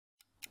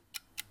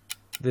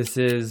This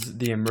is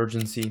the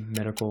Emergency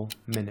Medical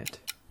Minute.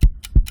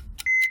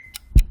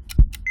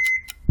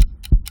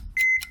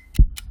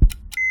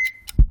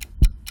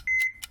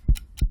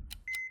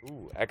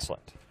 Ooh,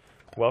 excellent.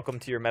 Welcome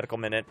to your Medical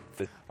Minute.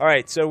 All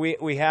right, so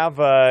we have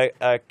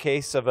a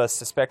case of a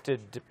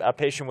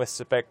patient with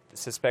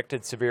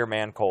suspected severe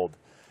man cold.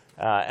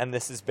 And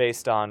this is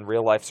based on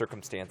real-life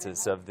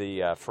circumstances of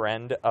the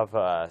friend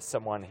of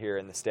someone here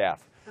in the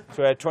staff.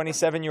 So a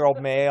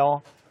 27-year-old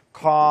male,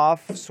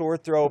 cough, sore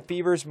throat,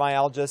 fevers,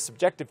 myalgia,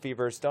 subjective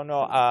fevers. Don't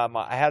know.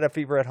 I had a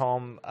fever at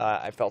home.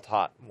 I felt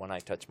hot when I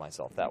touched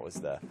myself. That was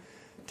the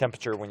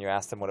temperature when you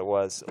asked them what it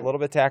was. A little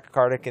bit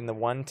tachycardic in the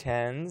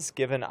 110s.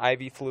 Given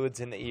IV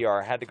fluids in the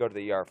ER. Had to go to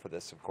the ER for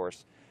this, of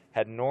course.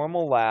 Had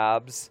normal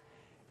labs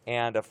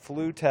and a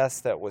flu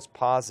test that was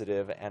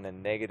positive and a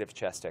negative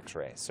chest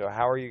x-ray. So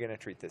how are you going to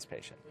treat this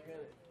patient?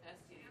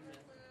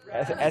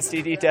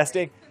 STD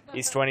testing?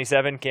 He's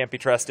 27, can't be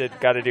trusted,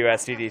 got to do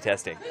STD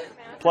testing.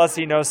 Plus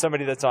he knows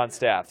somebody that's on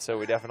staff, so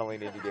we definitely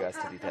need to do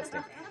STD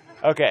testing.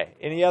 Okay,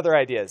 any other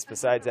ideas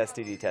besides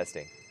STD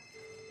testing?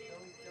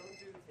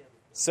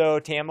 So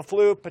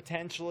Tamiflu,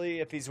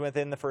 potentially, if he's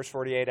within the first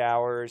 48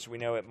 hours, we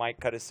know it might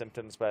cut his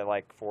symptoms by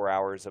like 4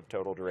 hours of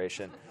total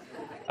duration.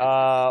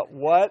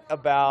 What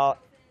about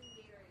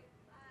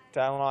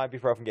Tylenol,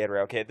 ibuprofen,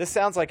 Gatorade? Okay, this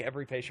sounds like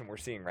every patient we're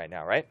seeing right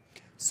now, right?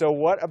 So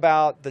what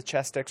about the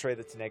chest x-ray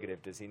that's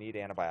negative? Does he need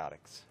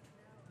antibiotics?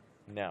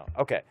 No.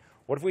 Okay.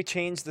 What if we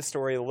change the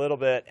story a little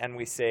bit and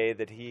we say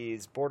that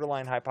he's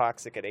borderline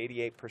hypoxic at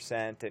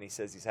 88% and he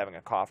says he's having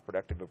a cough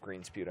productive of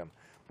green sputum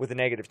with a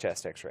negative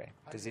chest x-ray?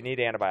 Does he need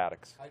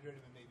antibiotics?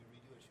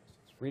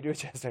 Redo a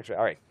chest x-ray.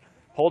 All right.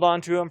 Hold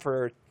on to him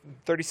for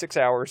 36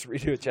 hours,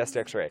 redo a chest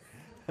x-ray.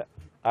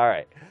 All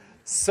right.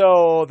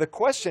 So the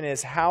question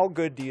is, how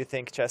good do you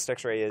think chest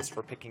x-ray is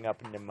for picking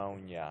up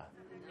pneumonia?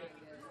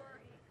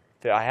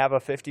 I have a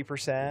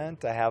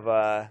 50%. I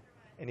have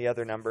any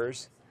other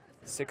numbers?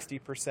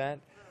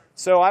 60%.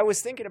 So I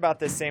was thinking about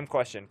this same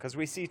question because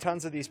we see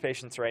tons of these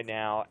patients right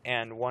now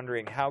and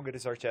wondering how good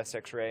is our chest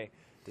x-ray?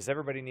 Does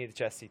everybody need a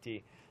chest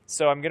CT?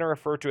 So I'm going to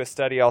refer to a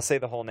study. I'll say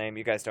the whole name.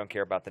 You guys don't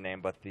care about the name,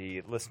 but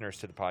the listeners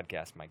to the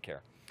podcast might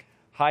care.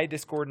 High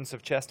discordance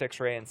of chest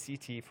x-ray and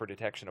CT for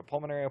detection of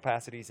pulmonary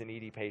opacities in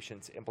ED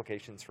patients,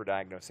 implications for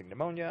diagnosing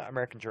pneumonia,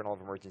 American Journal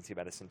of Emergency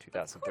Medicine,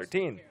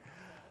 2013.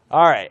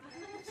 All right.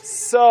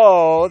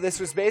 So this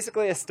was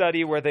basically a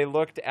study where they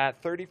looked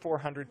at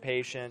 3,400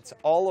 patients,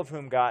 all of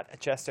whom got a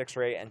chest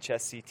x-ray and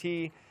chest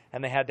CT,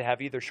 and they had to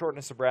have either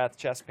shortness of breath,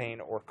 chest pain,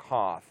 or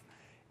cough.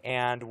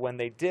 And when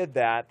they did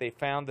that, they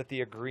found that the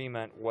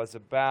agreement was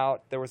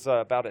there was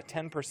about a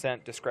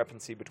 10%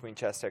 discrepancy between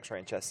chest x-ray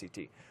and chest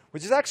CT,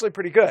 which is actually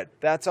pretty good.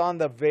 That's on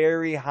the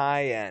very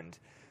high end.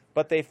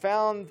 But they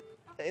found,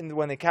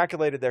 when they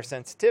calculated their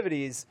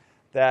sensitivities,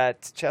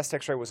 that chest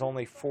x-ray was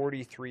only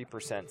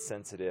 43%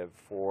 sensitive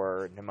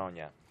for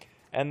pneumonia.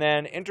 And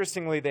then,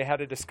 interestingly, they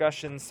had a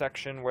discussion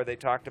section where they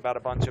talked about a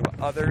bunch of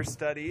other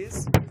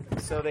studies.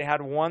 So they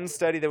had one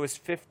study that was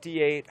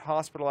 58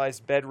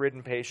 hospitalized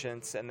bedridden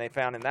patients, and they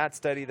found in that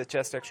study the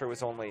chest x-ray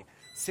was only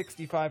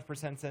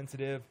 65%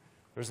 sensitive.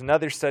 There was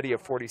another study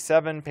of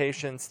 47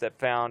 patients that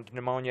found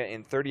pneumonia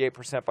in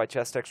 38% by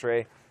chest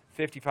x-ray,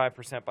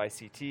 55% by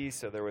CT,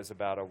 so there was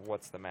about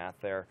what's the math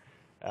there?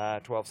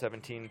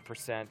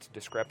 12-17%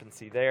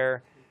 discrepancy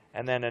there.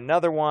 And then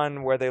another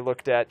one where they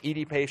looked at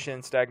ED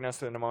patients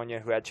diagnosed with pneumonia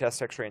who had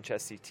chest x-ray and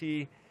chest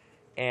CT.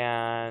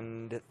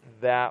 And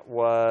that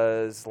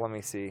was, let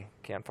me see,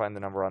 can't find the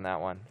number on that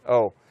one.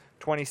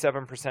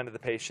 27% of the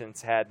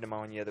patients had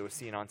pneumonia that was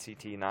seen on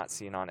CT, not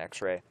seen on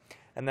x-ray.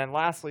 And then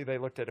lastly, they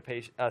looked at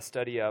a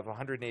study of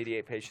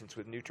 188 patients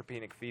with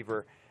neutropenic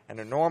fever and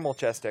a normal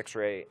chest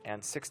x-ray,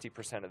 and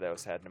 60% of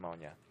those had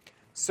pneumonia.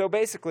 So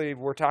basically,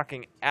 we're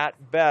talking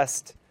at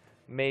best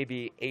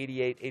maybe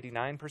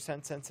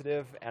 88-89%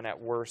 sensitive, and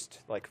at worst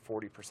like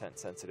 40%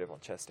 sensitive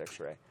on chest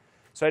x-ray.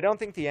 So I don't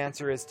think the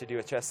answer is to do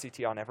a chest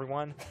CT on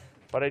everyone,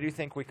 but I do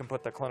think we can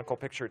put the clinical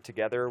picture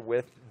together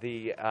with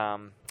the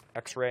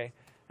x-ray.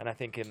 And I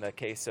think in the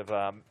case of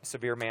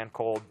severe man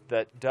cold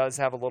that does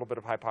have a little bit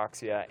of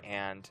hypoxia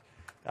and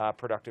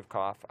productive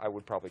cough, I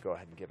would probably go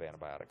ahead and give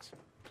antibiotics.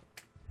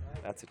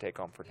 That's a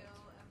take-home for now.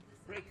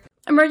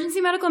 Emergency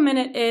Medical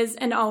Minute is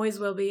and always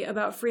will be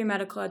about free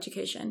medical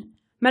education.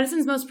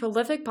 Medicine's most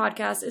prolific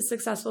podcast is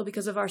successful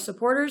because of our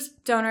supporters,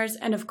 donors,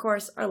 and of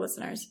course, our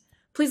listeners.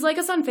 Please like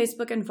us on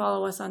Facebook and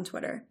follow us on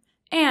Twitter.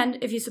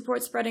 And if you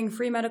support spreading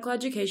free medical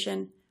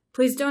education,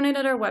 please donate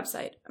at our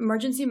website,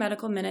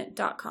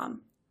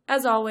 emergencymedicalminute.com.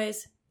 As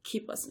always,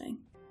 keep listening.